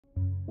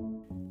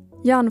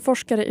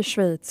Hjärnforskare i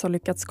Schweiz har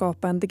lyckats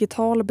skapa en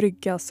digital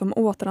brygga som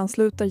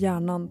återansluter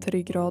hjärnan till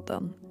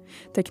ryggraden.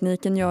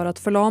 Tekniken gör att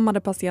förlamade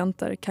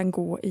patienter kan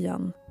gå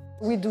igen.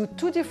 We do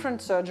 2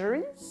 different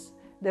surgeries.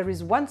 There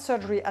is one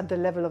surgery at the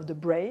level of the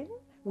brain.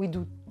 We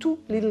do 2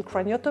 little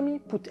craniotomy,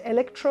 put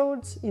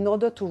electrodes in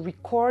order to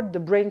record the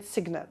brain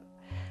signal.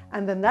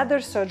 And another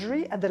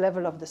surgery at the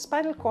level of the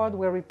spinal cord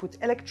where we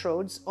put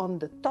electrodes on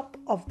the top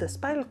of the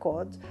spinal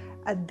cord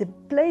at the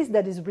place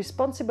that is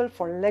responsible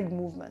for leg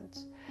movement.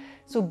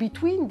 So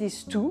between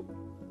these two,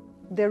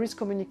 there is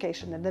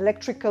communication, an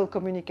electrical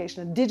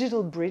communication, a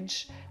digital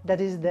bridge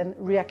that is then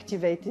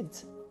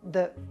reactivated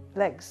the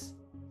legs.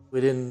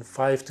 Within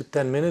 5 to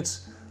 10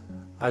 minutes,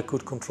 I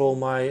could control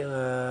my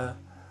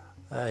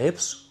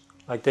hips,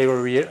 like they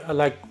were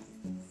like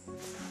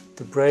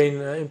the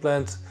brain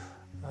implant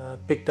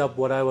picked up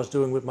what I was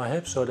doing with my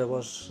hips, so that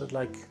was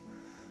like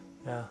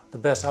the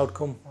best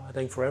outcome I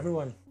think for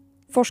everyone.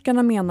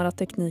 Forskarna menar att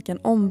tekniken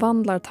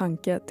omvandlar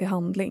tanke till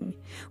handling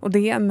och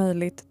det är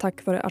möjligt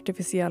tack vare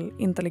artificiell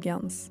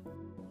intelligens.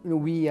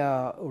 We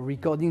are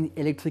recording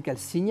electrical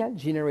signal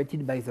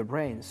generated by the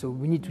brain, so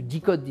we need to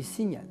decode this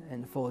signal,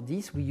 and for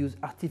this we use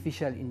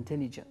artificial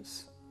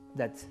intelligence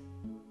that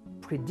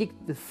predict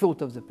the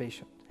thought of the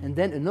patient, and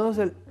then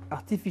another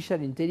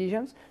artificial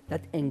intelligence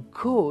that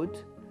encode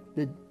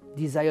the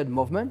desired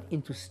movement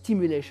into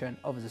stimulation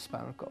of the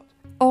spinal cord.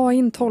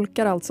 AI:n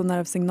tolkar alltså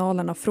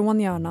nervsignalerna från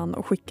hjärnan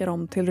och skickar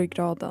dem till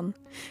ryggraden.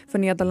 För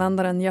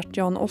nederländaren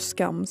Gert-Jan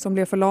Oskam, som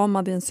blev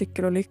förlamad i en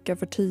cykelolycka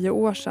för 10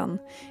 år sedan,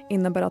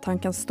 innebär att han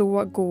kan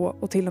stå, gå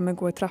och till och med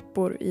gå i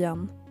trappor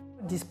igen.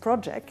 This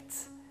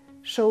project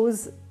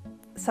shows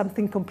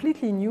something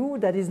completely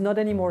new that is not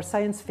anymore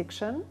science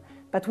fiction,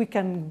 but we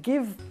can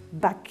give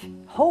back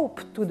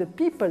hope to the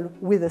people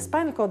with a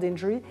spinal cord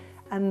injury,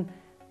 and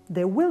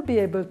they will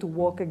be able to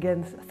walk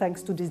again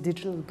thanks to this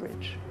digital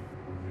bridge.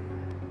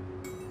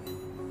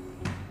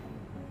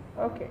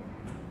 Okay,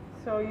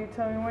 so you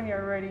tell me when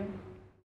you're ready.